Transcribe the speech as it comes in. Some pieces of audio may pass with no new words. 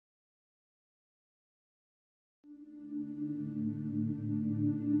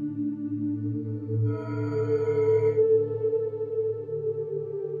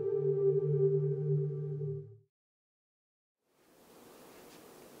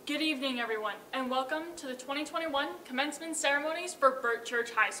Good evening, everyone, and welcome to the 2021 commencement ceremonies for Bert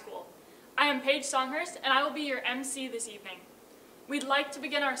Church High School. I am Paige Songhurst, and I will be your MC this evening. We'd like to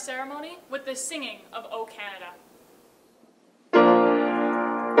begin our ceremony with the singing of O Canada.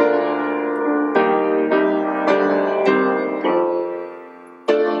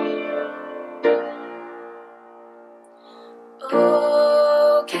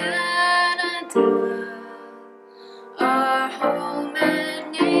 O Canada, our home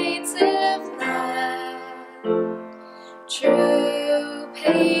and native land, true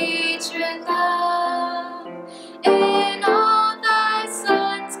patriot love, in all thy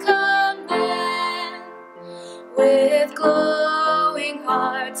sons command. With glowing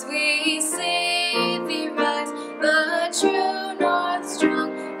hearts we see thee rise, the true north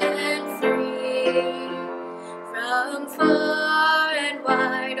strong and free. From far and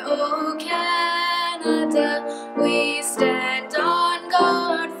wide, O Canada, we stand on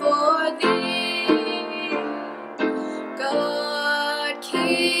guard for thee. God,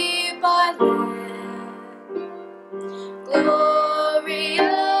 keep our land glorious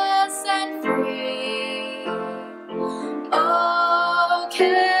and free. O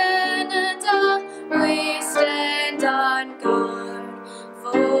Canada, we stand on guard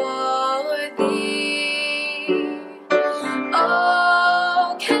for thee.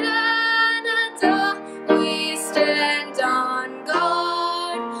 O Canada, we stand on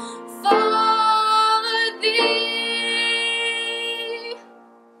guard for thee.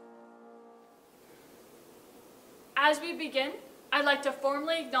 As we begin, I'd like to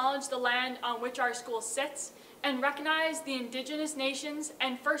formally acknowledge the land on which our school sits and recognize the Indigenous nations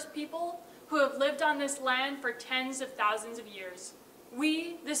and First People who have lived on this land for tens of thousands of years.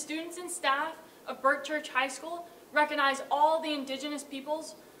 We, the students and staff of Bert Church High School, recognize all the Indigenous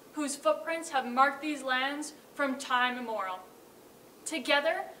peoples whose footprints have marked these lands from time immemorial.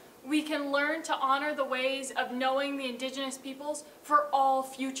 Together, we can learn to honor the ways of knowing the Indigenous peoples for all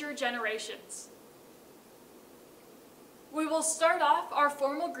future generations. We will start off our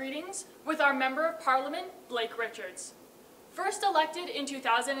formal greetings with our Member of Parliament, Blake Richards. First elected in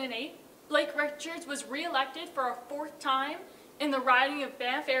 2008, Blake Richards was re-elected for a fourth time in the riding of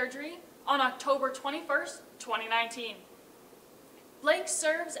Banff-Airdrie on October 21st, 2019. Blake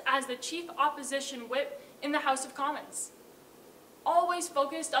serves as the Chief Opposition Whip in the House of Commons. Always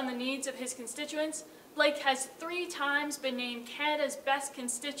focused on the needs of his constituents, Blake has 3 times been named Canada's Best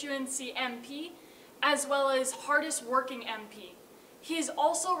Constituency MP, as well as Hardest Working MP. He has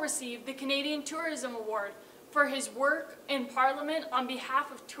also received the Canadian Tourism Award for his work in Parliament on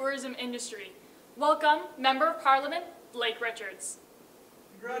behalf of tourism industry. Welcome, Member of Parliament, Blake Richards.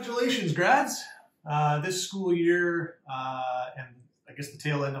 Congratulations, grads. This school year and I guess the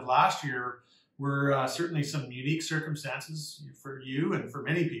tail end of last year were certainly some unique circumstances for you and for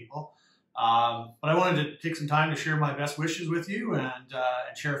many people. But I wanted to take some time to share my best wishes with you and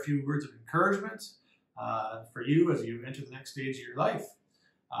share a few words of encouragement for you as you enter the next stage of your life.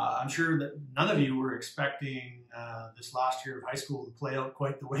 I'm sure that none of you were expecting this last year of high school to play out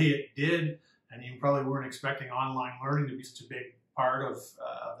quite the way it did, and you probably weren't expecting online learning to be such a big part of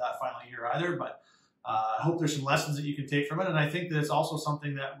that final year either, but I hope there's some lessons that you can take from it, and I think that it's also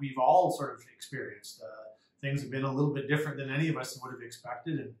something that we've all sort of experienced. Things have been a little bit different than any of us would have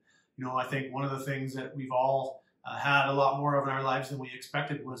expected, and you know, I think one of the things that we've all had a lot more of in our lives than we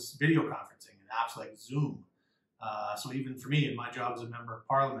expected was video conferencing and apps like Zoom. So even for me, in my job as a Member of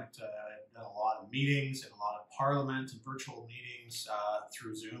Parliament, I've done a lot of meetings and a lot of Parliament and virtual meetings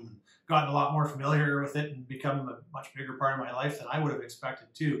through Zoom, and gotten a lot more familiar with it and become a much bigger part of my life than I would have expected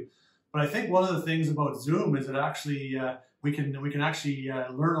too. But I think one of the things about Zoom is that actually we can actually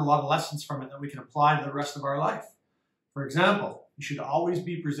learn a lot of lessons from it that we can apply to the rest of our life. For example, you should always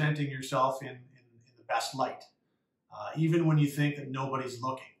be presenting yourself in the best light, even when you think that nobody's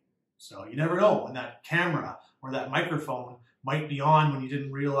looking. So you never know when that camera or that microphone might be on when you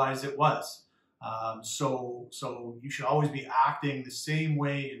didn't realize it was. So you should always be acting the same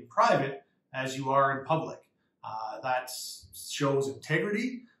way in private as you are in public. That shows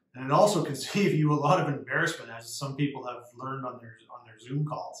integrity, and it also can save you a lot of embarrassment, as some people have learned on their Zoom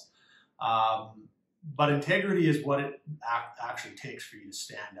calls. But integrity is what it actually takes for you to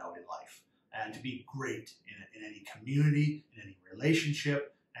stand out in life and to be great in any community, in any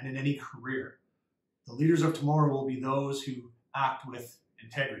relationship, and in any career. The leaders of tomorrow will be those who act with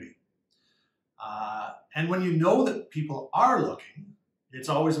integrity. And when you know that people are looking, it's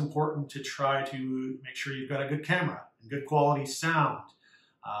always important to try to make sure you've got a good camera and good quality sound.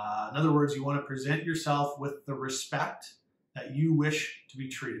 In other words, you want to present yourself with the respect that you wish to be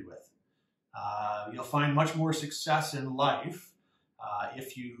treated with. You'll find much more success in life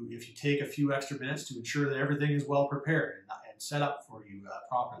if you take a few extra minutes to ensure that everything is well prepared and set up for you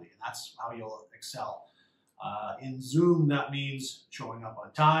properly, and that's how you'll excel. In Zoom, that means showing up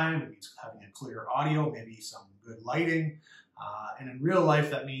on time. It means having a clear audio, maybe some good lighting. And in real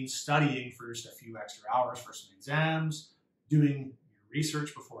life, that means studying for just a few extra hours for some exams, doing your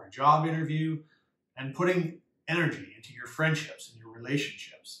research before a job interview, and putting energy into your friendships and your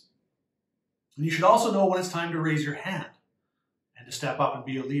relationships. And you should also know when it's time to raise your hand and to step up and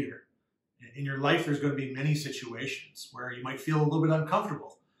be a leader. In your life, there's going to be many situations where you might feel a little bit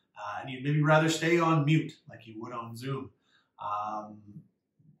uncomfortable, and you'd maybe rather stay on mute like you would on Zoom.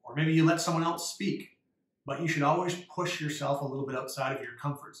 Or maybe you let someone else speak, but you should always push yourself a little bit outside of your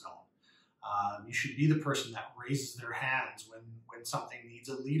comfort zone. You should be the person that raises their hands when something needs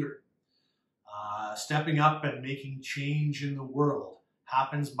a leader. Stepping up and making change in the world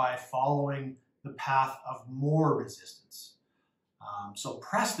happens by following the path of more resistance. So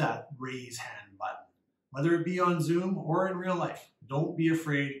press that raise hand button, whether it be on Zoom or in real life. Don't be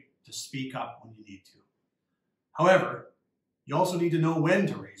afraid to speak up when you need to. However, you also need to know when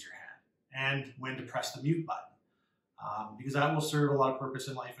to raise your hand and when to press the mute button, because that will serve a lot of purpose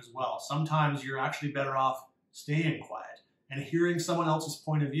in life as well. Sometimes you're actually better off staying quiet and hearing someone else's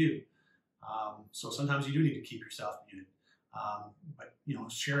point of view. So sometimes you do need to keep yourself muted. But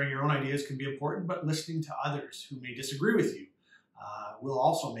sharing your own ideas can be important, but listening to others who may disagree with you will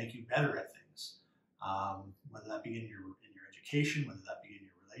also make you better at things, whether that be in your education, whether that be in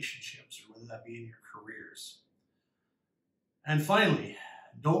your relationships, or whether that be in your careers. And finally,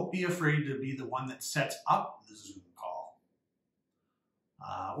 don't be afraid to be the one that sets up the Zoom call,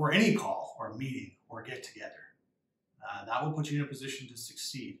 or any call or meeting or get together. That will put you in a position to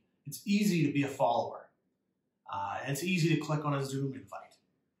succeed. It's easy to be a follower, and it's easy to click on a Zoom invite,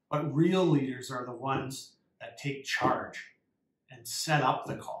 but real leaders are the ones that take charge and set up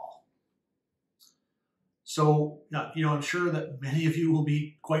the call. So, I'm sure that many of you will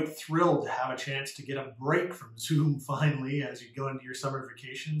be quite thrilled to have a chance to get a break from Zoom finally as you go into your summer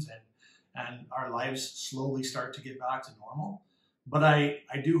vacations and our lives slowly start to get back to normal. But I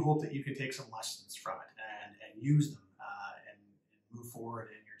do hope that you can take some lessons from it and use them and move forward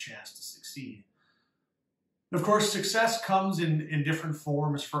in your chance to succeed. Of course, success comes in different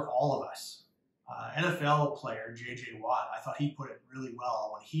forms for all of us. NFL player J.J. Watt, I thought he put it really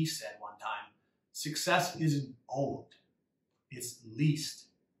well when he said one time, success isn't owned, it's leased,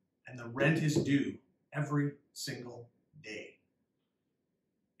 and the rent is due every single day.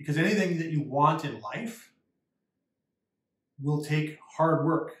 Because anything that you want in life will take hard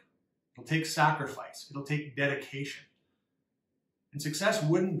work, it'll take sacrifice, it'll take dedication. And success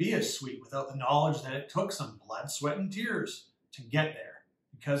wouldn't be as sweet without the knowledge that it took some blood, sweat, and tears to get there.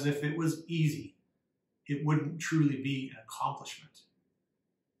 Because if it was easy, it wouldn't truly be an accomplishment.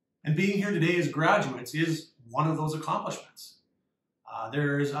 And being here today as graduates is one of those accomplishments.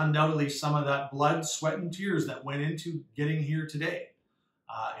 There is undoubtedly some of that blood, sweat, and tears that went into getting here today.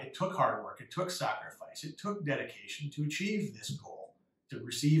 It took hard work, it took sacrifice, it took dedication to achieve this goal, to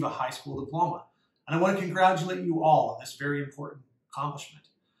receive a high school diploma. And I want to congratulate you all on this very important accomplishment.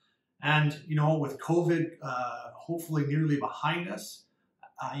 And, with COVID hopefully nearly behind us,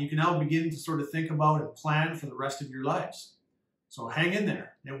 you can now begin to sort of think about and plan for the rest of your lives. So hang in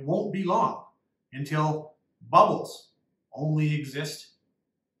there. It won't be long until bubbles only exist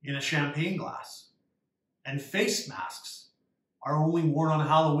in a champagne glass, and face masks are only worn on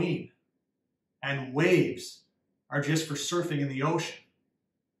Halloween, and waves are just for surfing in the ocean,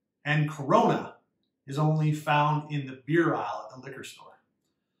 and Corona is only found in the beer aisle at the liquor store.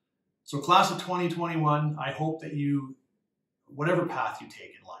 So class of 2021, I hope that you, whatever path you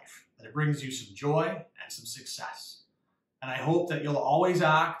take in life, that it brings you some joy and some success. And I hope that you'll always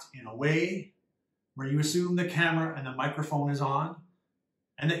act in a way where you assume the camera and the microphone is on,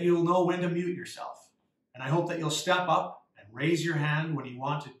 and that you'll know when to mute yourself. And I hope that you'll step up and raise your hand when you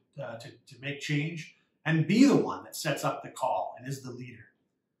want to make change, and be the one that sets up the call and is the leader.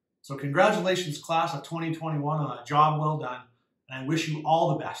 So congratulations, class of 2021, on a job well done, and I wish you all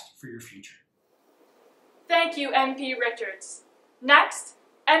the best for your future. Thank you, MP Richards. Next,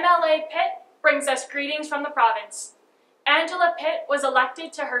 MLA Pitt brings us greetings from the province. Angela Pitt was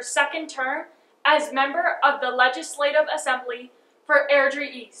elected to her second term as member of the Legislative Assembly for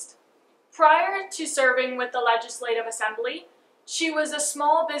Airdrie East. Prior to serving with the Legislative Assembly, she was a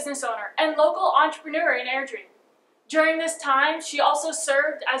small business owner and local entrepreneur in Airdrie. During this time, she also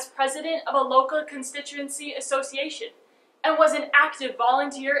served as president of a local constituency association and was an active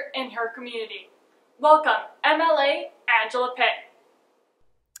volunteer in her community. Welcome, MLA Angela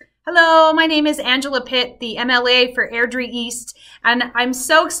Pitt. Hello, my name is Angela Pitt, the MLA for Airdrie East, and I'm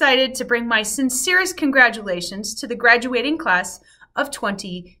so excited to bring my sincerest congratulations to the graduating class of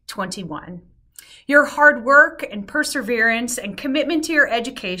 2021. Your hard work and perseverance and commitment to your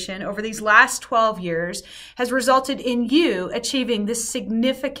education over these last 12 years has resulted in you achieving this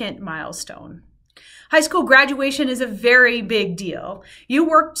significant milestone. High school graduation is a very big deal. You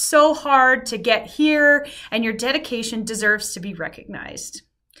worked so hard to get here, and your dedication deserves to be recognized.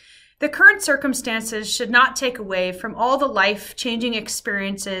 The current circumstances should not take away from all the life-changing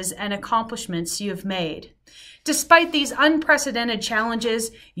experiences and accomplishments you have made. Despite these unprecedented challenges,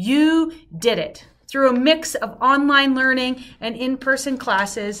 you did it. Through a mix of online learning and in-person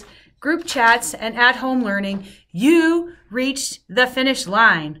classes, group chats, and at-home learning, you reached the finish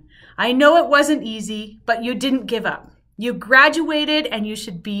line. I know it wasn't easy, but you didn't give up. You graduated, and you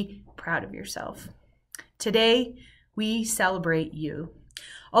should be proud of yourself. Today, we celebrate you.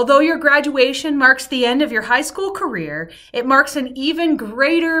 Although your graduation marks the end of your high school career, it marks an even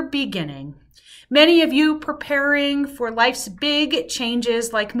greater beginning. Many of you preparing for life's big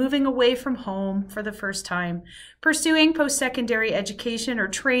changes like moving away from home for the first time, pursuing post-secondary education or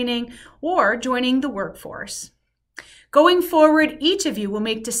training, or joining the workforce. Going forward, each of you will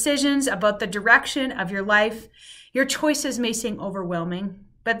make decisions about the direction of your life. Your choices may seem overwhelming,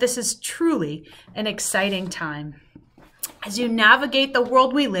 but this is truly an exciting time. As you navigate the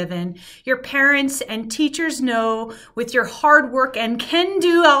world we live in, your parents and teachers know with your hard work and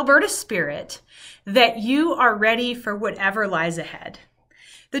can-do Alberta spirit that you are ready for whatever lies ahead.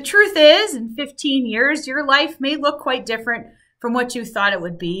 The truth is, in 15 years, your life may look quite different from what you thought it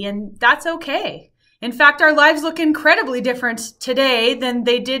would be, and that's okay. In fact, our lives look incredibly different today than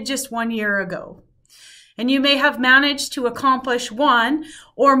they did just 1 year ago. And you may have managed to accomplish one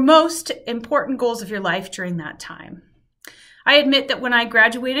or most important goals of your life during that time. I admit that when I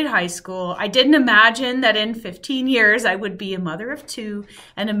graduated high school, I didn't imagine that in 15 years I would be a mother of two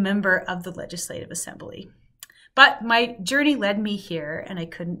and a member of the Legislative Assembly. But my journey led me here, and I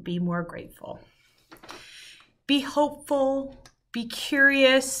couldn't be more grateful. Be hopeful, be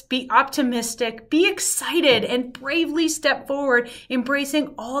curious, be optimistic, be excited, and bravely step forward,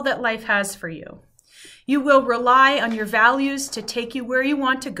 embracing all that life has for you. You will rely on your values to take you where you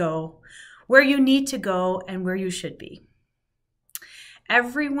want to go, where you need to go, and where you should be.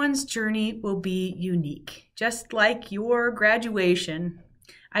 Everyone's journey will be unique, just like your graduation.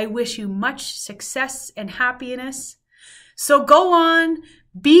 I wish you much success and happiness. So go on,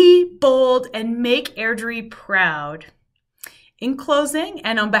 be bold, and make Airdrie proud. In closing,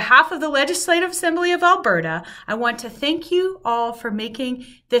 and on behalf of the Legislative Assembly of Alberta, I want to thank you all for making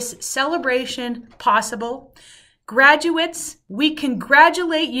this celebration possible. Graduates, we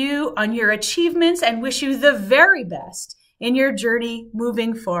congratulate you on your achievements and wish you the very best in your journey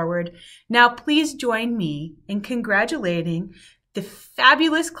moving forward. Now, please join me in congratulating the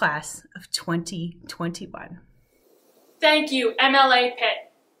fabulous class of 2021. Thank you, MLA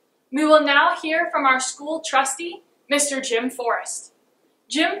Pitt. We will now hear from our school trustee, Mr. Jim Forrest.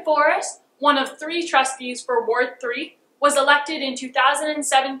 Jim Forrest, one of 3 trustees for Ward 3, was elected in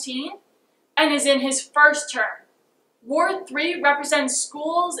 2017 and is in his first term. Ward 3 represents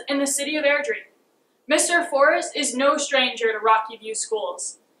schools in the city of Airdrie. Mr. Forrest is no stranger to Rocky View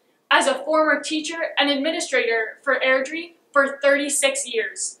schools. As a former teacher and administrator for Airdrie for 36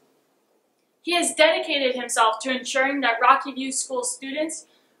 years, he has dedicated himself to ensuring that Rocky View school students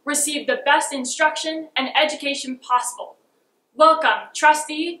receive the best instruction and education possible. Welcome,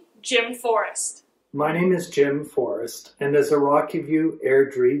 Trustee Jim Forrest. My name is Jim Forrest, and as a Rocky View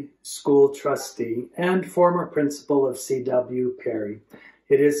Airdrie school trustee and former principal of C.W. Perry,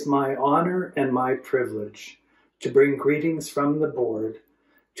 it is my honor and my privilege to bring greetings from the board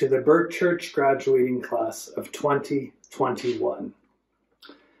to the Bert Church graduating class of 2021.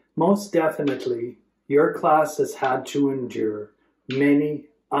 Most definitely, your class has had to endure many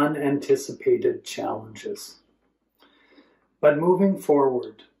unanticipated challenges. But moving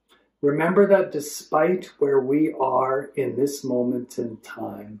forward, remember that despite where we are in this moment in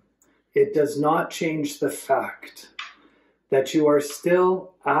time, it does not change the fact that you are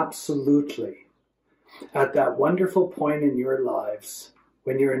still absolutely at that wonderful point in your lives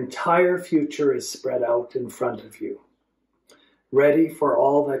when your entire future is spread out in front of you, ready for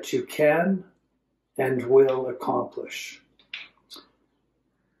all that you can and will accomplish.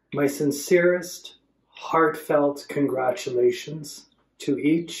 My sincerest, heartfelt congratulations to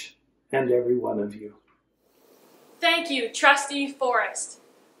each and every one of you. Thank you, Trustee Forrest.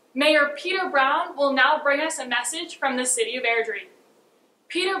 Mayor Peter Brown will now bring us a message from the city of Airdrie.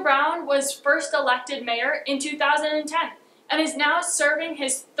 Peter Brown was first elected mayor in 2010 and is now serving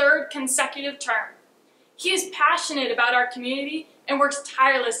his third consecutive term. He is passionate about our community and works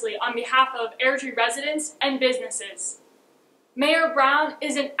tirelessly on behalf of Airdrie residents and businesses. Mayor Brown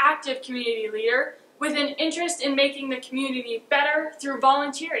is an active community leader with an interest in making the community better through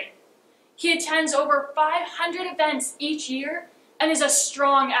volunteering. He attends over 500 events each year and is a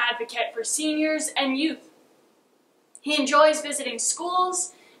strong advocate for seniors and youth. He enjoys visiting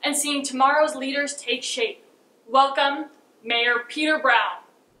schools and seeing tomorrow's leaders take shape. Welcome, Mayor Peter Brown.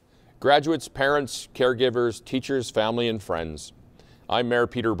 Graduates, parents, caregivers, teachers, family, and friends. I'm Mayor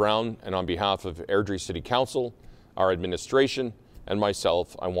Peter Brown, and on behalf of Airdrie City Council, our administration, and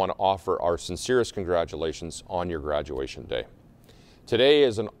myself, I want to offer our sincerest congratulations on your graduation day. Today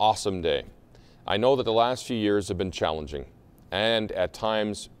is an awesome day. I know that the last few years have been challenging and at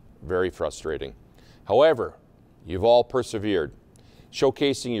times very frustrating. However, you've all persevered,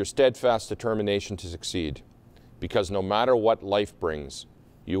 showcasing your steadfast determination to succeed, because no matter what life brings,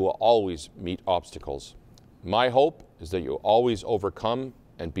 you will always meet obstacles. My hope is that you'll always overcome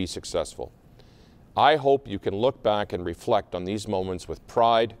and be successful. I hope you can look back and reflect on these moments with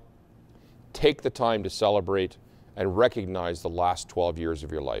pride, take the time to celebrate, and recognize the last 12 years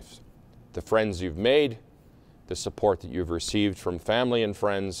of your life. The friends you've made, the support that you've received from family and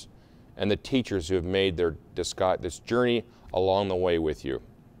friends, and the teachers who have made this journey along the way with you.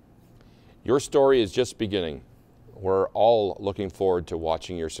 Your story is just beginning. We're all looking forward to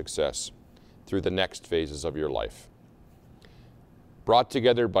watching your success through the next phases of your life. Brought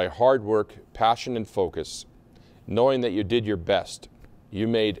together by hard work, passion, and focus, knowing that you did your best, you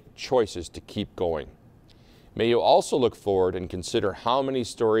made choices to keep going. May you also look forward and consider how many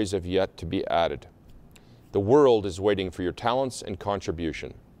stories have yet to be added. The world is waiting for your talents and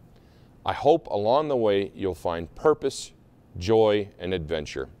contribution. I hope along the way you'll find purpose, joy, and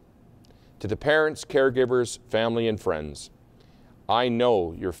adventure. To the parents, caregivers, family, and friends, I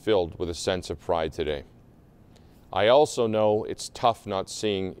know you're filled with a sense of pride today. I also know it's tough not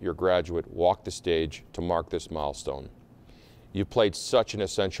seeing your graduate walk the stage to mark this milestone. You played such an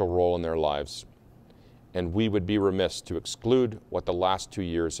essential role in their lives, and we would be remiss to exclude what the last 2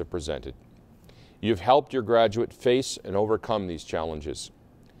 years have presented. You've helped your graduate face and overcome these challenges,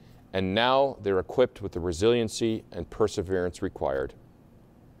 and now they're equipped with the resiliency and perseverance required.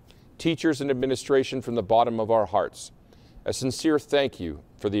 Teachers and administration, from the bottom of our hearts, a sincere thank you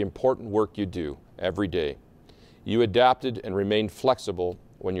for the important work you do every day. You adapted and remained flexible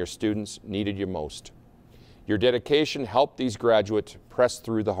when your students needed you most. Your dedication helped these graduates press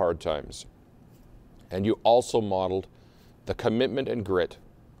through the hard times. And you also modeled the commitment and grit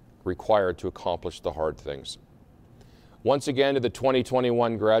required to accomplish the hard things. Once again, to the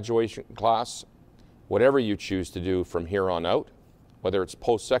 2021 graduation class, whatever you choose to do from here on out, whether it's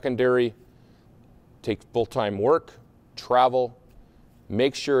post-secondary, take full-time work, travel,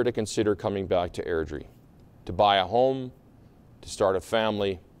 make sure to consider coming back to Airdrie, to buy a home, to start a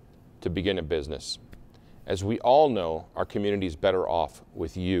family, to begin a business. As we all know, our community is better off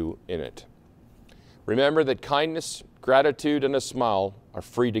with you in it. Remember that kindness, gratitude, and a smile are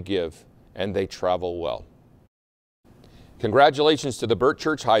free to give, and they travel well. Congratulations to the Bert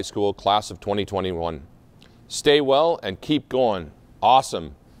Church High School class of 2021. Stay well and keep going.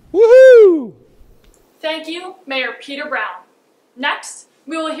 Awesome. Woohoo! Thank you, Mayor Peter Brown. Next,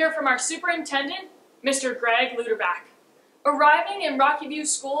 we will hear from our superintendent, Mr. Greg Luderbach. Arriving in Rocky View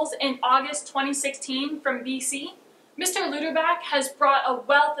schools in August 2016 from BC, Mr. Luderbach has brought a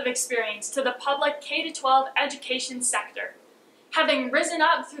wealth of experience to the public K-12 education sector, having risen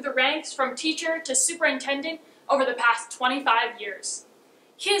up through the ranks from teacher to superintendent over the past 25 years.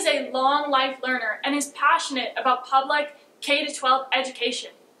 He is a long life learner and is passionate about public K-12 education.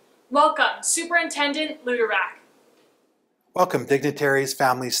 Welcome, Superintendent Luderbach. Welcome, dignitaries,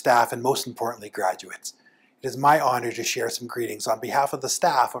 families, staff, and most importantly, graduates. It is my honor to share some greetings on behalf of the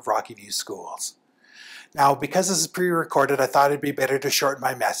staff of Rocky View Schools. Now, because this is pre-recorded, I thought it'd be better to shorten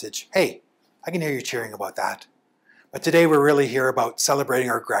my message. Hey, I can hear you cheering about that. But today we're really here about celebrating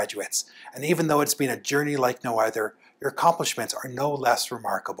our graduates. And even though it's been a journey like no other, your accomplishments are no less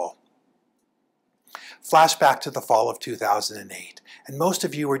remarkable. Flashback to the fall of 2008, and most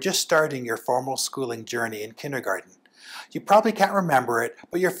of you were just starting your formal schooling journey in kindergarten. You probably can't remember it,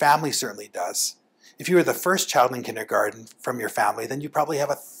 but your family certainly does. If you were the first child in kindergarten from your family, then you probably have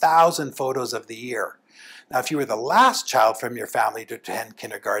 1,000 photos of the year. Now, if you were the last child from your family to attend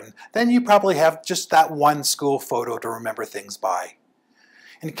kindergarten, then you probably have just that one school photo to remember things by.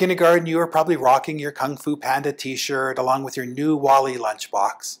 In kindergarten, you were probably rocking your Kung Fu Panda t-shirt along with your new Wally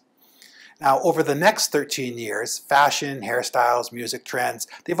lunchbox. Now, over the next 13 years, fashion, hairstyles, music trends,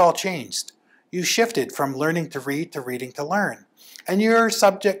 they've all changed. You shifted from learning to read to reading to learn. And your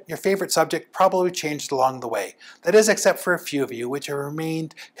favorite subject probably changed along the way. That is, except for a few of you, which have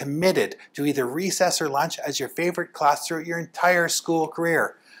remained committed to either recess or lunch as your favorite class throughout your entire school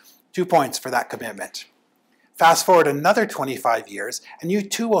career. 2 points for that commitment. Fast forward another 25 years, and you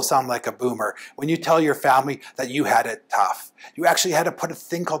too will sound like a boomer when you tell your family that you had it tough. You actually had to put a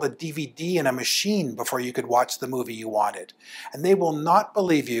thing called a DVD in a machine before you could watch the movie you wanted. And they will not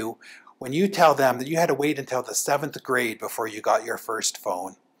believe you when you tell them that you had to wait until the 7th grade before you got your first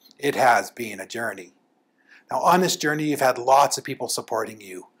phone. It has been a journey. Now, on this journey, you've had lots of people supporting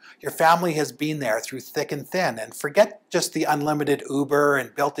you. Your family has been there through thick and thin, and forget just the unlimited Uber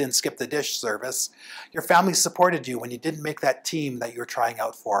and built-in skip the dish service. Your family supported you when you didn't make that team that you were trying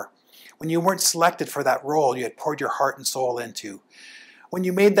out for, when you weren't selected for that role you had poured your heart and soul into, when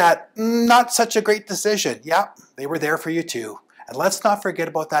you made that not such a great decision. Yep, they were there for you too. And let's not forget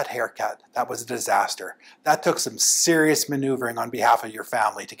about that haircut. That was a disaster. That took some serious maneuvering on behalf of your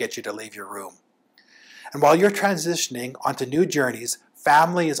family to get you to leave your room. And while you're transitioning onto new journeys,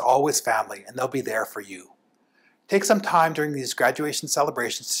 family is always family, and they'll be there for you. Take some time during these graduation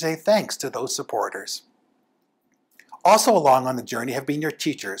celebrations to say thanks to those supporters. Also along on the journey have been your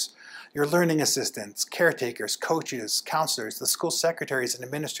teachers, your learning assistants, caretakers, coaches, counselors, the school secretaries and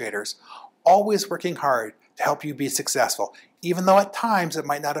administrators, always working hard to help you be successful, even though at times it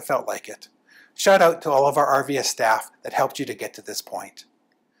might not have felt like it. Shout out to all of our RVS staff that helped you to get to this point.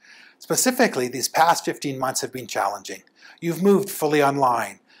 Specifically, these past 15 months have been challenging. You've moved fully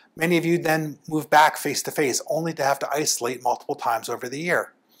online. Many of you then moved back face-to-face, only to have to isolate multiple times over the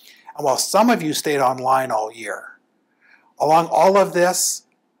year. And while some of you stayed online all year, along all of this,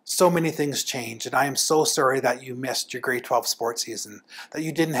 so many things changed, and I am so sorry that you missed your grade 12 sports season, that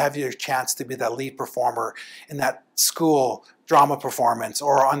you didn't have your chance to be the lead performer in that school drama performance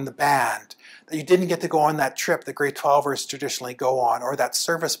or on the band, that you didn't get to go on that trip that grade 12ers traditionally go on, or that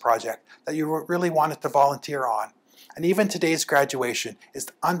service project that you really wanted to volunteer on. And even today's graduation is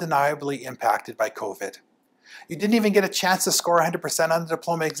undeniably impacted by COVID. You didn't even get a chance to score 100% on the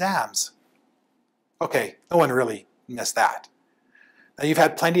diploma exams. Okay, no one really missed that. Now, you've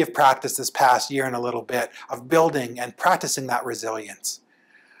had plenty of practice this past year and a little bit of building and practicing that resilience.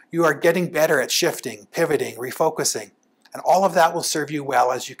 You are getting better at shifting, pivoting, refocusing, and all of that will serve you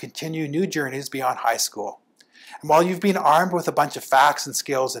well as you continue new journeys beyond high school. And while you've been armed with a bunch of facts and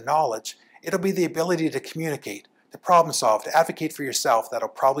skills and knowledge, it'll be the ability to communicate, to problem solve, to advocate for yourself that'll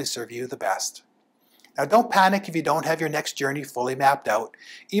probably serve you the best. Now, don't panic if you don't have your next journey fully mapped out.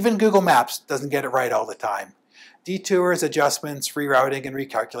 Even Google Maps doesn't get it right all the time. Detours, adjustments, rerouting, and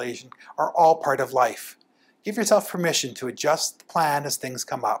recalculation are all part of life. Give yourself permission to adjust the plan as things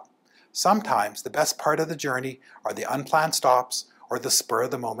come up. Sometimes the best part of the journey are the unplanned stops or the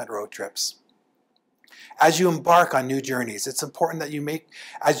spur-of-the-moment road trips. As you embark on new journeys, it's important that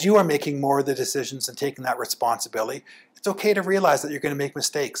as you are making more of the decisions and taking that responsibility, it's okay to realize that you're going to make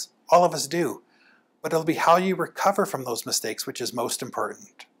mistakes. All of us do. But it'll be how you recover from those mistakes which is most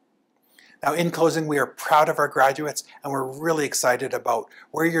important. Now, in closing, we are proud of our graduates, and we're really excited about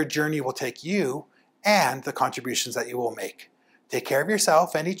where your journey will take you and the contributions that you will make. Take care of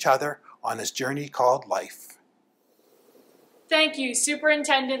yourself and each other on this journey called life. Thank you,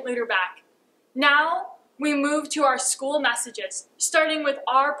 Superintendent Luderback. Now, we move to our school messages, starting with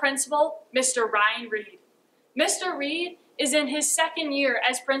our principal, Mr. Ryan Reed. Mr. Reed is in his second year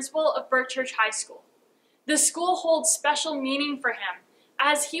as principal of Bert Church High School. The school holds special meaning for him,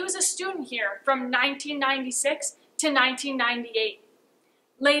 as he was a student here from 1996 to 1998.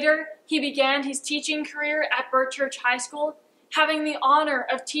 Later, he began his teaching career at Bert Church High School, having the honor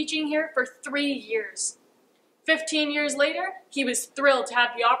of teaching here for 3 years. 15 years later, he was thrilled to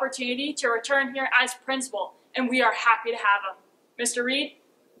have the opportunity to return here as principal, and we are happy to have him. Mr. Reed?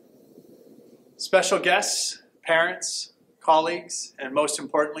 Special guests, parents, colleagues, and most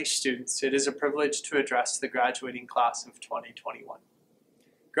importantly, students, it is a privilege to address the graduating class of 2021.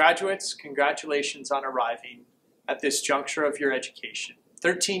 Graduates, congratulations on arriving at this juncture of your education.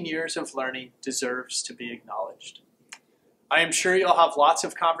 13 years of learning deserves to be acknowledged. I am sure you'll have lots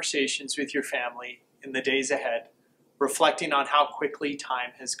of conversations with your family in the days ahead, reflecting on how quickly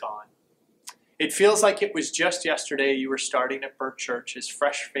time has gone. It feels like it was just yesterday you were starting at Bert Church as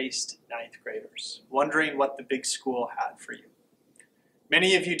fresh-faced 9th graders, wondering what the big school had for you.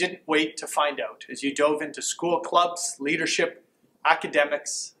 Many of you didn't wait to find out as you dove into school clubs, leadership,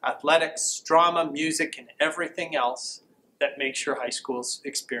 academics, athletics, drama, music, and everything else that makes your high school's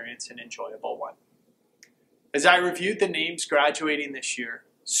experience an enjoyable one. As I reviewed the names graduating this year,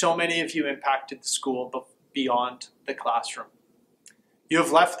 so many of you impacted the school beyond the classroom. You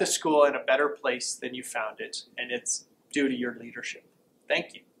have left the school in a better place than you found it, and it's due to your leadership.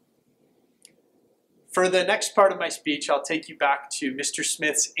 Thank you. For the next part of my speech, I'll take you back to Mr.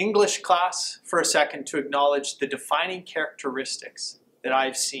 Smith's English class for a second to acknowledge the defining characteristics that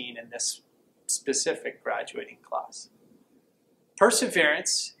I've seen in this specific graduating class.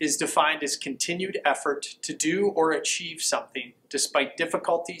 Perseverance is defined as continued effort to do or achieve something despite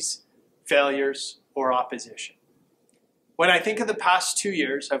difficulties, failures, or opposition. When I think of the past 2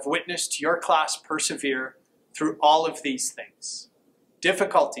 years, I've witnessed your class persevere through all of these things.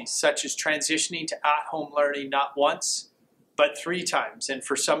 Difficulties such as transitioning to at-home learning not once, but 3 times, and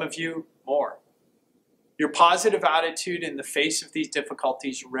for some of you, more. Your positive attitude in the face of these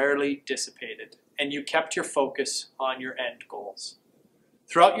difficulties rarely dissipated, and you kept your focus on your end goals.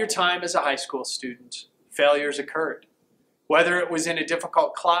 Throughout your time as a high school student, failures occurred. Whether it was in a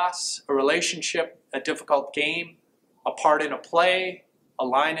difficult class, a relationship, a difficult game, a part in a play, a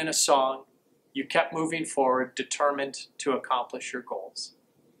line in a song, you kept moving forward, determined to accomplish your goals.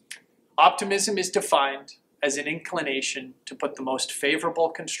 Optimism is defined as an inclination to put the most favorable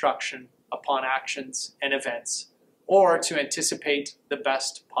construction upon actions and events, or to anticipate the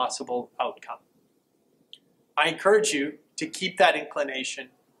best possible outcome. I encourage you to keep that inclination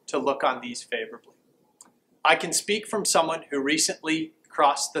to look on these favorably. I can speak from someone who recently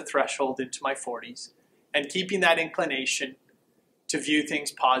crossed the threshold into my 40s, and keeping that inclination to view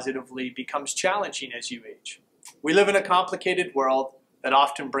things positively becomes challenging as you age. We live in a complicated world that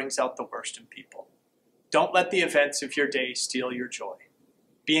often brings out the worst in people. Don't let the events of your day steal your joy.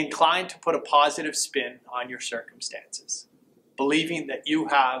 Be inclined to put a positive spin on your circumstances, believing that you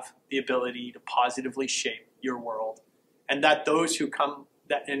have the ability to positively shape your world, and that those who come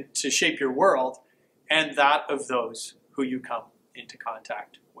to shape your world and that of those who you come into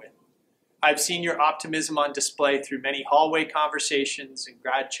contact with. I've seen your optimism on display through many hallway conversations and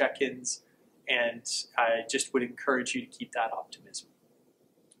grad check-ins, and I just would encourage you to keep that optimism.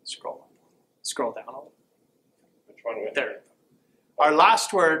 Scroll down a little. Which one? There. Our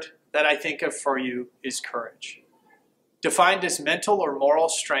last word that I think of for you is courage. Defined as mental or moral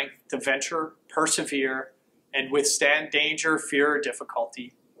strength to venture, persevere, and withstand danger, fear, or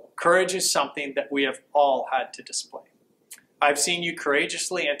difficulty, courage is something that we have all had to display. I've seen you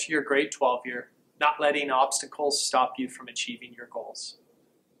courageously enter your grade 12 year, not letting obstacles stop you from achieving your goals.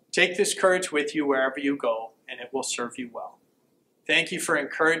 Take this courage with you wherever you go, and it will serve you well. Thank you for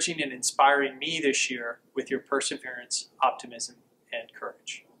encouraging and inspiring me this year with your perseverance, optimism, and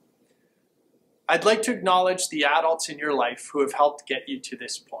courage. I'd like to acknowledge the adults in your life who have helped get you to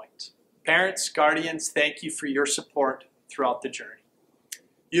this point. Parents, guardians, thank you for your support throughout the journey.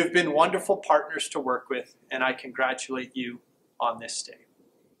 You have been wonderful partners to work with, and I congratulate you on this day.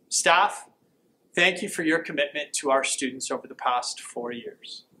 Staff, thank you for your commitment to our students over the past 4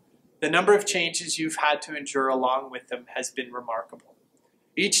 years. The number of changes you've had to endure along with them has been remarkable.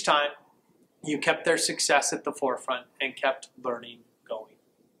 Each time, you kept their success at the forefront and kept learning going.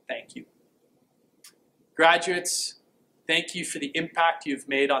 Thank you. Graduates, thank you for the impact you've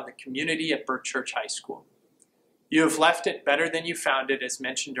made on the community at Bert Church High School. You have left it better than you found it, as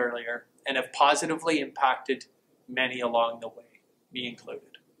mentioned earlier, and have positively impacted many along the way, me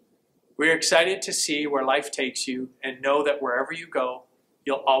included. We're excited to see where life takes you and know that wherever you go,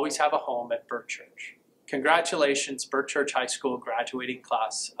 you'll always have a home at Bert Church. Congratulations, Bert Church High School graduating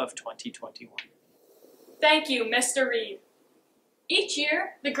class of 2021. Thank you, Mr. Reed. Each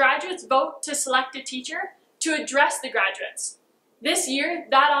year, the graduates vote to select a teacher to address the graduates. This year,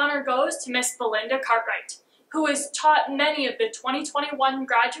 that honor goes to Miss Belinda Cartwright, who has taught many of the 2021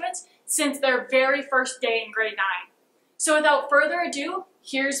 graduates since their very first day in grade 9. So without further ado,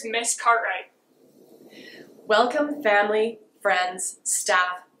 here's Miss Cartwright. Welcome, family, friends,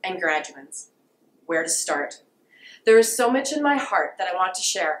 staff, and graduates. Where to start? There is so much in my heart that I want to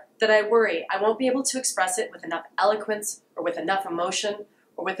share that I worry I won't be able to express it with enough eloquence or with enough emotion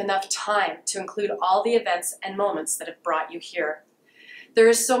or with enough time to include all the events and moments that have brought you here. There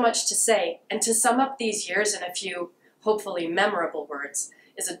is so much to say, and to sum up these years in a few, hopefully memorable words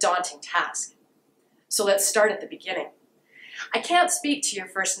is a daunting task. So let's start at the beginning. I can't speak to your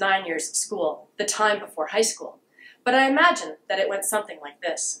first 9 years of school, the time before high school, but I imagine that it went something like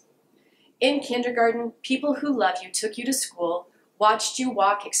this. In kindergarten, people who love you took you to school, watched you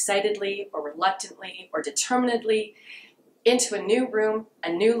walk excitedly or reluctantly or determinedly into a new room,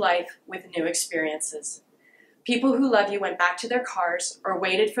 a new life with new experiences. People who love you went back to their cars or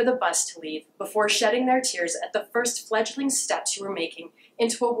waited for the bus to leave before shedding their tears at the first fledgling steps you were making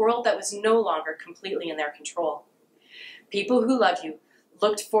into a world that was no longer completely in their control. People who love you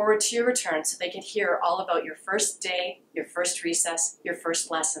looked forward to your return so they could hear all about your first day, your first recess, your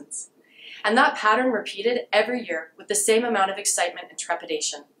first lessons. And that pattern repeated every year with the same amount of excitement and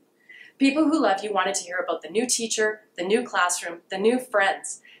trepidation. People who love you wanted to hear about the new teacher, the new classroom, the new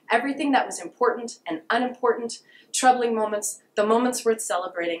friends, everything that was important and unimportant, troubling moments, the moments worth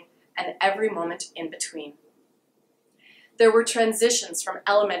celebrating, and every moment in between. There were transitions from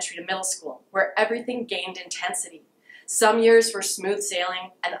elementary to middle school, where everything gained intensity. Some years were smooth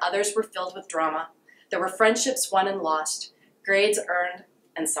sailing, and others were filled with drama. There were friendships won and lost, grades earned,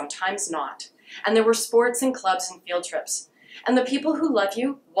 and sometimes not. And there were sports and clubs and field trips. And the people who love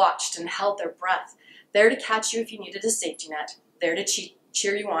you watched and held their breath, there to catch you if you needed a safety net, there to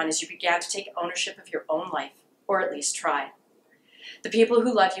cheer you on as you began to take ownership of your own life, or at least try. The people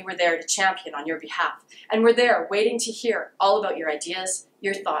who love you were there to champion on your behalf, and were there waiting to hear all about your ideas,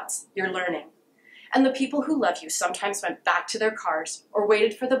 your thoughts, your learning. And the people who love you sometimes went back to their cars or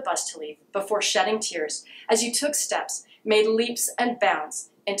waited for the bus to leave before shedding tears as you took steps, made leaps and bounds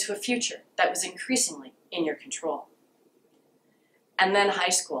into a future that was increasingly in your control. And then high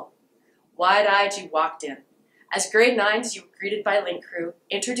school. Wide-eyed you walked in. As grade 9s, you were greeted by link crew,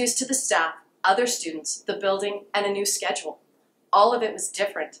 introduced to the staff, other students, the building, and a new schedule. All of it was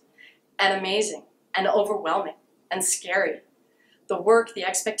different and amazing and overwhelming and scary. The work, the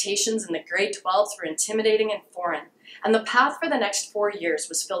expectations, and the grade 12s were intimidating and foreign, and the path for the next 4 years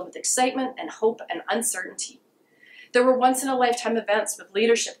was filled with excitement and hope and uncertainty. There were once-in-a-lifetime events with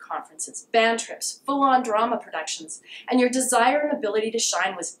leadership conferences, band trips, full-on drama productions, and your desire and ability to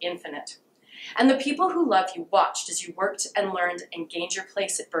shine was infinite. And the people who love you watched as you worked and learned and gained your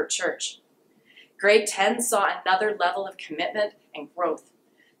place at Bert Church. Grade 10 saw another level of commitment and growth.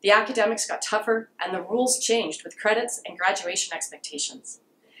 The academics got tougher, and the rules changed with credits and graduation expectations.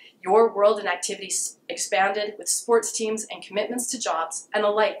 Your world and activities expanded with sports teams and commitments to jobs and a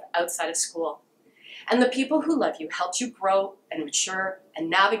life outside of school. And the people who love you helped you grow and mature and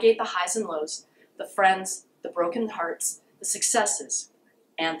navigate the highs and lows, the friends, the broken hearts, the successes,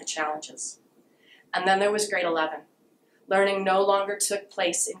 and the challenges. And then there was grade 11. Learning no longer took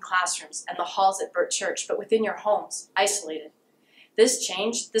place in classrooms and the halls at Bert Church, but within your homes, isolated. This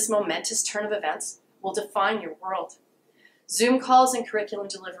change, this momentous turn of events, will define your world. Zoom calls and curriculum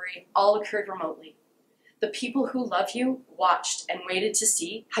delivery all occurred remotely. The people who love you watched and waited to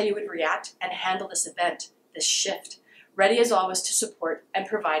see how you would react and handle this event, this shift, ready as always to support and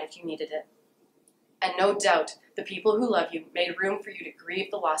provide if you needed it. And no doubt, the people who love you made room for you to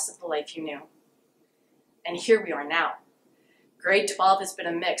grieve the loss of the life you knew. And here we are now. Grade 12 has been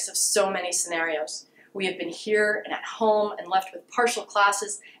a mix of so many scenarios. We have been here and at home and left with partial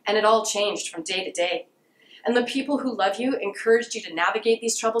classes, and it all changed from day to day. And the people who love you encouraged you to navigate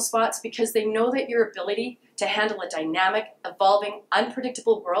these trouble spots because they know that your ability to handle a dynamic, evolving,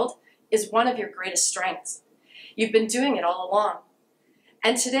 unpredictable world is one of your greatest strengths. You've been doing it all along.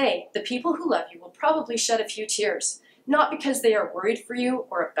 And today, the people who love you will probably shed a few tears, not because they are worried for you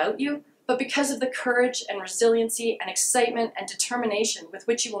or about you, but because of the courage and resiliency and excitement and determination with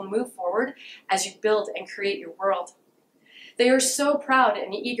which you will move forward as you build and create your world. They are so proud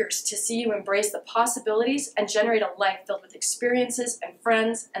and eager to see you embrace the possibilities and generate a life filled with experiences and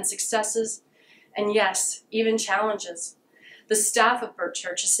friends and successes, and yes, even challenges. The staff of Bert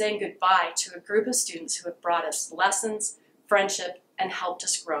Church is saying goodbye to a group of students who have brought us lessons, friendship, and helped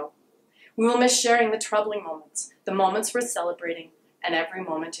us grow. We will miss sharing the troubling moments, the moments worth celebrating, and every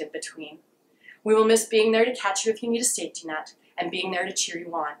moment in between. We will miss being there to catch you if you need a safety net and being there to cheer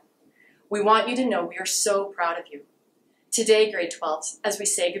you on. We want you to know we are so proud of you. Today, grade 12s, as we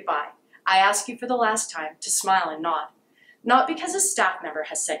say goodbye, I ask you for the last time to smile and nod. Not because a staff member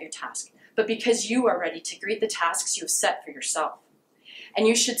has set your task, but because you are ready to greet the tasks you have set for yourself. And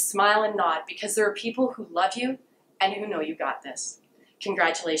you should smile and nod because there are people who love you and who know you got this.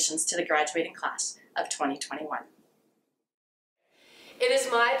 Congratulations to the graduating class of 2021. It is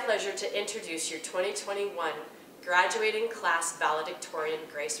my pleasure to introduce your 2021 graduating class valedictorian,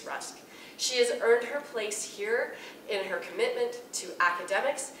 Grace Rusk. She has earned her place here in her commitment to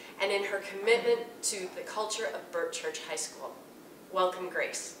academics and in her commitment to the culture of Bert Church High School. Welcome,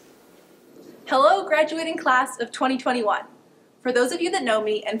 Grace. Hello, graduating class of 2021. For those of you that know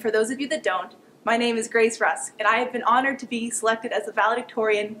me and for those of you that don't, my name is Grace Rusk, and I have been honored to be selected as the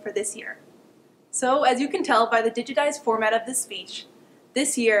valedictorian for this year. So, as you can tell by the digitized format of this speech,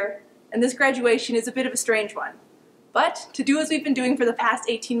 this year and this graduation is a bit of a strange one. But to do as we've been doing for the past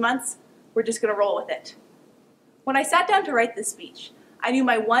 18 months, we're just going to roll with it. When I sat down to write this speech, I knew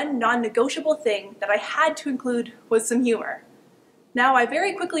my one non-negotiable thing that I had to include was some humor. Now, I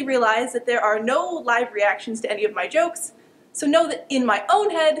very quickly realized that there are no live reactions to any of my jokes, So know that in my own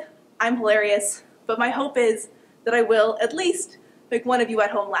head, I'm hilarious, but my hope is that I will at least make one of you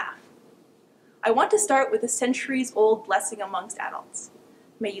at home laugh. I want to start with a centuries-old blessing amongst adults.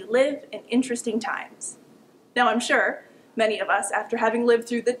 May you live in interesting times. Now I'm sure many of us, after having lived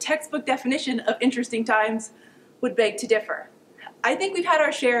through the textbook definition of interesting times, would beg to differ. I think we've had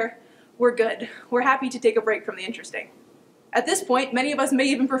our share. We're good. We're happy to take a break from the interesting. At this point, many of us may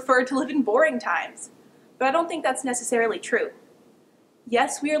even prefer to live in boring times, but I don't think that's necessarily true.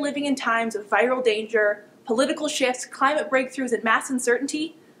 Yes, we are living in times of viral danger, political shifts, climate breakthroughs, and mass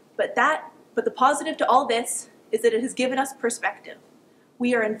uncertainty, but the positive to all this is that it has given us perspective.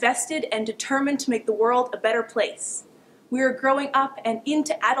 We are invested and determined to make the world a better place. We are growing up and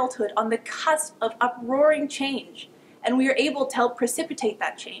into adulthood on the cusp of uproaring change, and we are able to help precipitate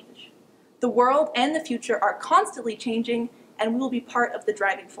that change. The world and the future are constantly changing, and we will be part of the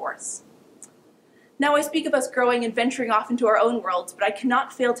driving force. Now I speak of us growing and venturing off into our own worlds, but I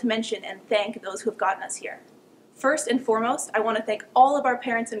cannot fail to mention and thank those who have gotten us here. First and foremost, I want to thank all of our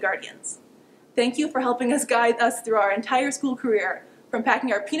parents and guardians. Thank you for helping us guide us through our entire school career, from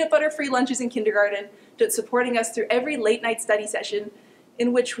packing our peanut butter-free lunches in kindergarten to supporting us through every late-night study session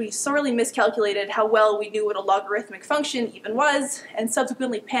in which we sorely miscalculated how well we knew what a logarithmic function even was and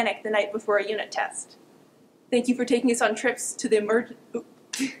subsequently panicked the night before a unit test. Thank you for taking us on trips to the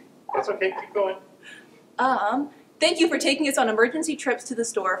That's okay, keep going. Thank you for taking us on emergency trips to the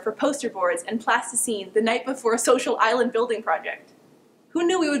store for poster boards and plasticine the night before a social island building project. Who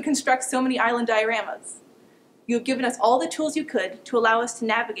knew we would construct so many island dioramas? You have given us all the tools you could to allow us to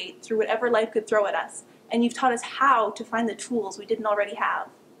navigate through whatever life could throw at us, and you've taught us how to find the tools we didn't already have.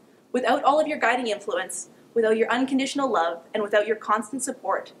 Without all of your guiding influence, without your unconditional love, and without your constant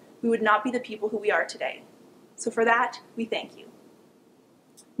support, we would not be the people who we are today. So for that, we thank you.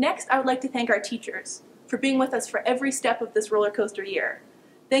 Next, I would like to thank our teachers for being with us for every step of this roller coaster year.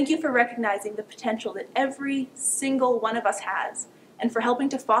 Thank you for recognizing the potential that every single one of us has, and for helping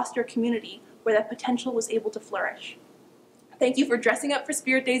to foster a community where that potential was able to flourish. Thank you for dressing up for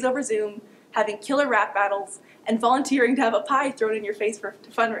Spirit Days over Zoom, having killer rap battles, and volunteering to have a pie thrown in your face to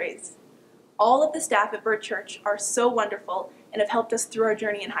fundraise. All of the staff at Bert Church are so wonderful and have helped us through our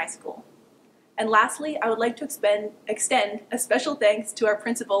journey in high school. And lastly, I would like to extend a special thanks to our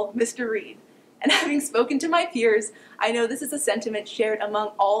principal, Mr. Reed. And having spoken to my peers, I know this is a sentiment shared among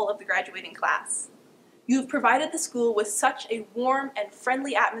all of the graduating class. You have provided the school with such a warm and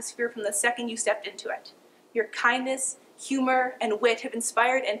friendly atmosphere from the second you stepped into it. Your kindness, humor, and wit have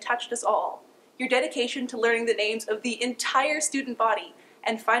inspired and touched us all. Your dedication to learning the names of the entire student body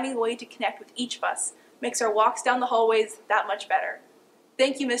and finding a way to connect with each of us makes our walks down the hallways that much better.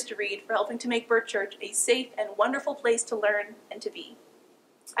 Thank you, Mr. Reed, for helping to make Bert Church a safe and wonderful place to learn and to be.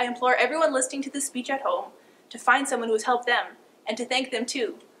 I implore everyone listening to this speech at home to find someone who has helped them and to thank them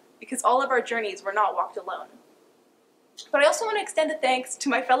too, because all of our journeys were not walked alone. But I also want to extend a thanks to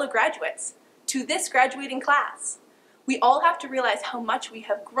my fellow graduates, to this graduating class. We all have to realize how much we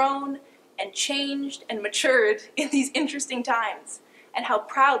have grown and changed and matured in these interesting times, and how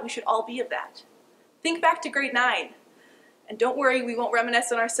proud we should all be of that. Think back to grade 9, and don't worry, we won't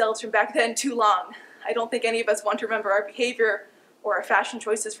reminisce on ourselves from back then too long. I don't think any of us want to remember our behavior or our fashion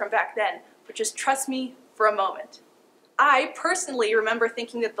choices from back then, but just trust me for a moment. I personally remember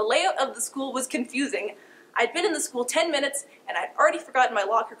thinking that the layout of the school was confusing. I'd been in the school 10 minutes and I'd already forgotten my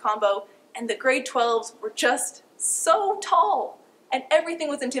locker combo, and the grade 12s were just so tall and everything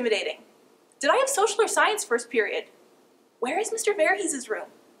was intimidating. Did I have social or science first period? Where is Mr. Verhees' room?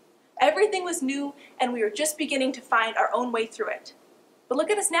 Everything was new and we were just beginning to find our own way through it. But look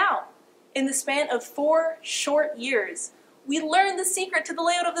at us now. In the span of 4 short years, we learned the secret to the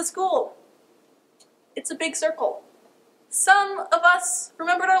layout of the school. It's a big circle. Some of us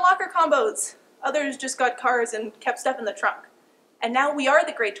remembered our locker combos. Others just got cars and kept stuff in the trunk. And now we are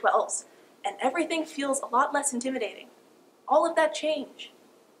the grade 12s, and everything feels a lot less intimidating. All of that change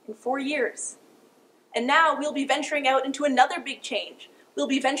in 4 years. And now we'll be venturing out into another big change. We'll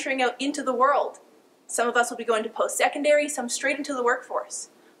be venturing out into the world. Some of us will be going to post-secondary, some straight into the workforce.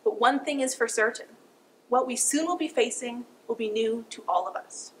 But one thing is for certain. What we soon will be facing will be new to all of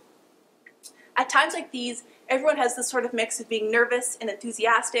us. At times like these, everyone has this sort of mix of being nervous and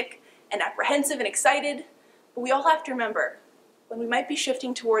enthusiastic and apprehensive and excited, but we all have to remember, when we might be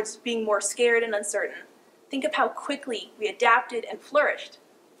shifting towards being more scared and uncertain, think of how quickly we adapted and flourished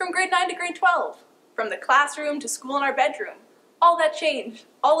from grade 9 to grade 12, from the classroom to school in our bedroom, all that change,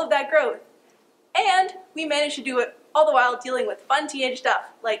 all of that growth. And we managed to do it all the while dealing with fun teenage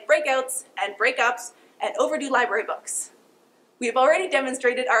stuff like breakouts and breakups and overdue library books. We have already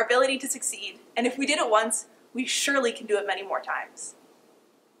demonstrated our ability to succeed, and if we did it once, we surely can do it many more times.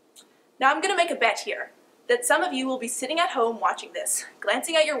 Now I'm going to make a bet here that some of you will be sitting at home watching this,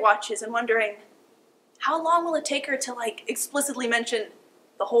 glancing at your watches and wondering, how long will it take her to explicitly mention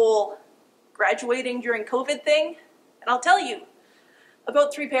the whole graduating during COVID thing? And I'll tell you,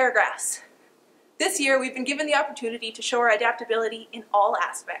 about 3 paragraphs. This year we've been given the opportunity to show our adaptability in all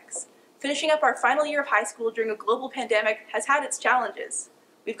aspects. Finishing up our final year of high school during a global pandemic has had its challenges.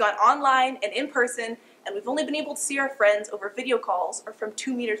 We've gone online and in person, and we've only been able to see our friends over video calls or from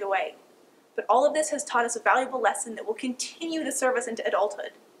 2 meters away. But all of this has taught us a valuable lesson that will continue to serve us into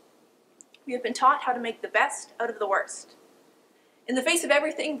adulthood. We have been taught how to make the best out of the worst. In the face of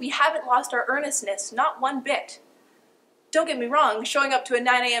everything, we haven't lost our earnestness, not one bit. Don't get me wrong, showing up to a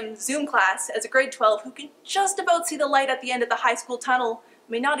 9 a.m. Zoom class as a grade 12 who can just about see the light at the end of the high school tunnel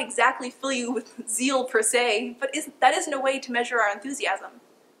may not exactly fill you with zeal per se, but that isn't a way to measure our enthusiasm.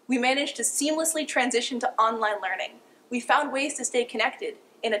 We managed to seamlessly transition to online learning. We found ways to stay connected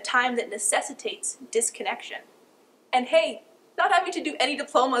in a time that necessitates disconnection. And hey, not having to do any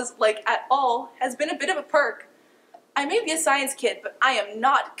diplomas at all has been a bit of a perk. I may be a science kid, but I am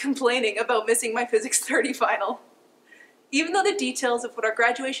not complaining about missing my Physics 30 final. Even though the details of what our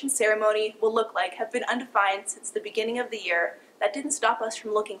graduation ceremony will look like have been undefined since the beginning of the year, that didn't stop us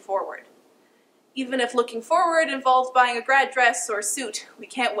from looking forward. Even if looking forward involves buying a grad dress or suit we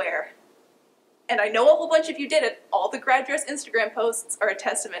can't wear. And I know a whole bunch of you did it. All the grad dress Instagram posts are a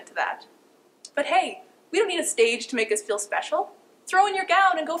testament to that. But hey, we don't need a stage to make us feel special. Throw in your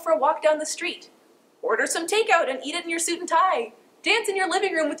gown and go for a walk down the street. Order some takeout and eat it in your suit and tie. Dance in your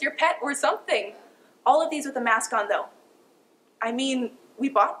living room with your pet or something. All of these with a mask on though. I mean, we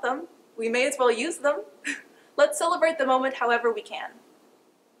bought them. We may as well use them. Let's celebrate the moment however we can.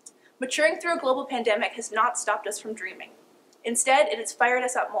 Maturing through a global pandemic has not stopped us from dreaming. Instead, it has fired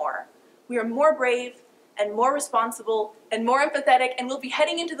us up more. We are more brave and more responsible and more empathetic, and we'll be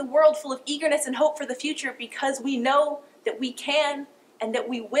heading into the world full of eagerness and hope for the future because we know that we can and that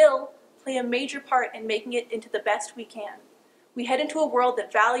we will play a major part in making it into the best we can. We head into a world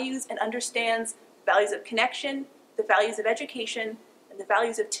that values and understands the values of connection, the values of education, and the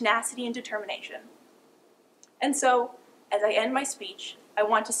values of tenacity and determination. And so, as I end my speech, I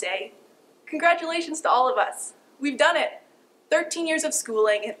want to say, congratulations to all of us. We've done it. 13 years of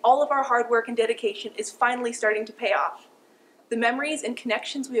schooling and all of our hard work and dedication is finally starting to pay off. The memories and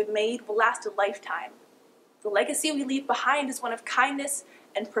connections we have made will last a lifetime. The legacy we leave behind is one of kindness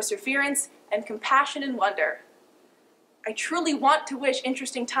and perseverance and compassion and wonder. I truly want to wish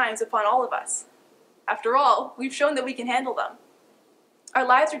interesting times upon all of us. After all, we've shown that we can handle them. Our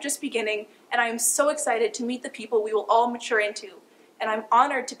lives are just beginning, and I am so excited to meet the people we will all mature into, and I'm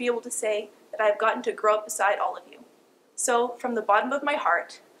honored to be able to say that I've gotten to grow up beside all of you. So, from the bottom of my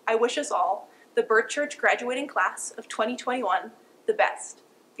heart, I wish us all, the Bert Church graduating class of 2021, the best,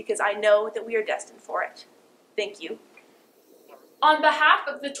 because I know that we are destined for it. Thank you. On behalf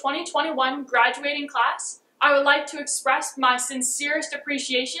of the 2021 graduating class, I would like to express my sincerest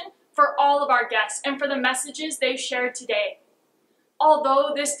appreciation for all of our guests and for the messages they've shared today.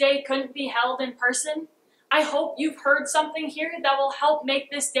 Although this day couldn't be held in person, I hope you've heard something here that will help make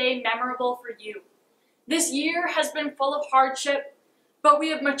this day memorable for you. This year has been full of hardship, but we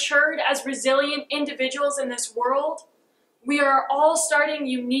have matured as resilient individuals in this world. We are all starting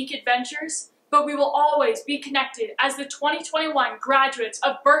unique adventures, but we will always be connected as the 2021 graduates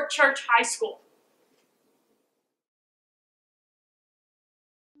of Bert Church High School.